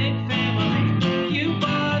are a big family. You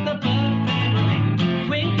are the Bug Family.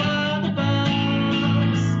 We got the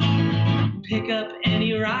bugs. Pick up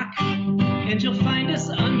any rock and you'll find us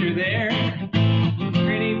under there.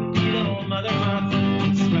 Pretty beetle, mother moth,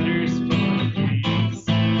 sweaters full of leaves.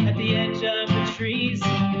 At the edge of the trees,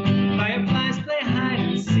 fireflies play hide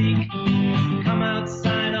and seek. Come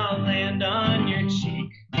outside, I'll land on your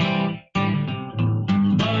cheek.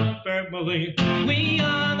 Bug Family. We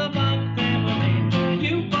are the Bug Family.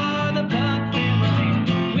 You are the Bug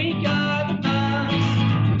Family. We got the bugs.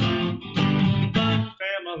 Bug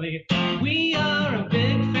Family. We are a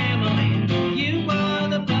big family. You are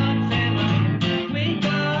the Bug Family. We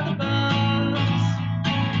got the bugs.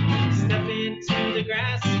 Step into the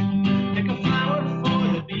grass, pick a flower for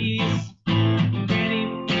the bees.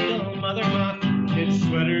 Granny beetle, mother moth, knit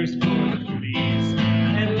sweaters for the fleas.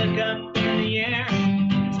 And look up in the air,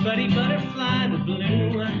 it's Buddy Butterfly the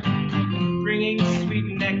blue, bringing sweet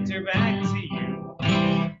nectar back to you.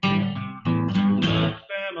 Bug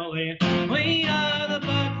Family. We are the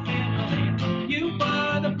Bug Family. You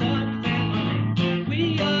are the Bug Family.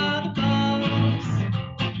 We are the bugs.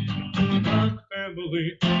 Bug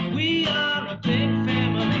Family. We are a big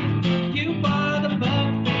family. You are the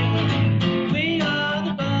Bug Family. We are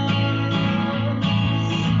the bugs.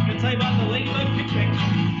 I'm gonna tell you about the ladybug picnic.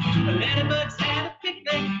 The ladybugs had a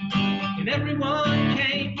picnic, and everyone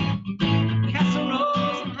came.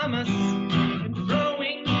 Casseroles and hummus and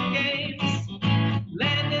throwing games.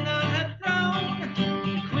 Landing on her throne,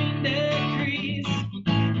 Queen decrees.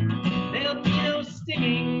 There'll be no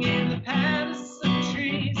stinging in the paths of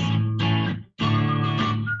trees.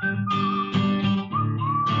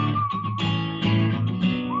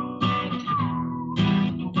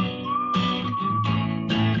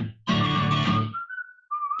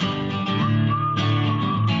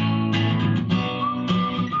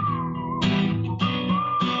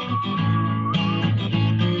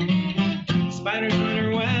 Spiders on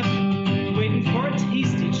her web, waiting for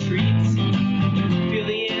tasty treats. Feel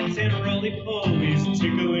the ants and roly-polies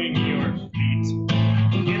tickling your feet.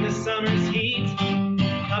 In the summer's heat,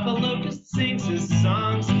 Papa Locust sings his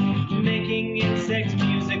songs, making insect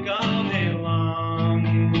music all day long.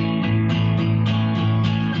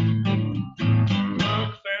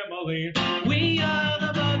 Bug Family. We are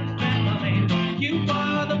the Bug Family. You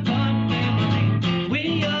are the Bug Family.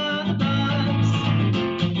 We are the bugs.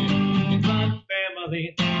 Bug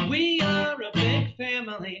Family. We are a big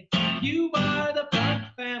family. You are the Bug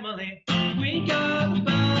Family. We got the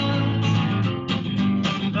bugs.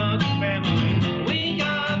 Bug Family. We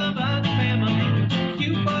got the Bug Family.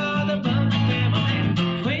 You are the Bug Family.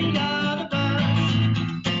 We got the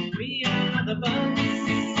bugs. We are the bugs.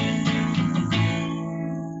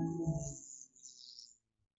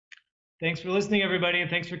 Thanks for listening, everybody, and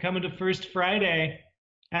thanks for coming to First Friday.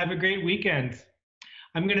 Have a great weekend.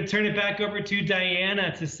 I'm going to turn it back over to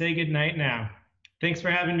Diana to say goodnight now. Thanks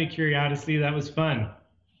for having me, CuriOdyssey. That was fun.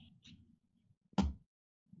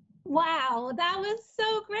 Wow, that was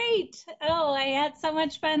so great. Oh, I had so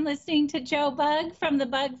much fun listening to Joe Bug from the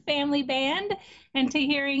Bug Family Band and to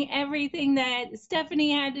hearing everything that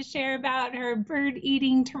Stephanie had to share about her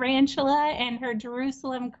bird-eating tarantula and her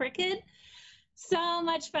Jerusalem cricket. So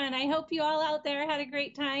much fun. I hope you all out there had a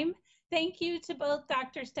great time. Thank you to both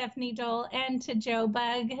Dr. Stephanie Dole and to Joe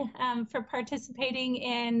Bug for participating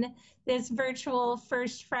in this virtual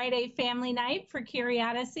First Friday Family Night for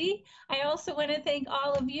CuriOdyssey. I also want to thank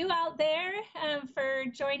all of you out there for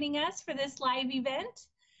joining us for this live event.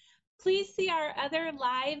 Please see our other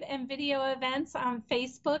live and video events on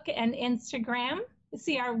Facebook and Instagram.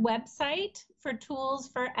 See our website for tools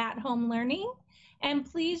for at-home learning. And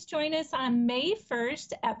please join us on May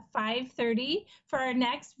 1st at 5:30 for our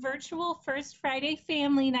next virtual First Friday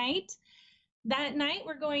Family Night. That night,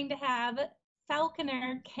 we're going to have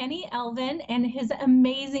falconer Kenny Elvin and his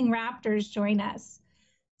amazing raptors join us.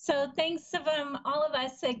 So thanks from all of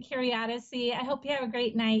us at CuriOdyssey. I hope you have a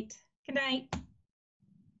great night. Good night.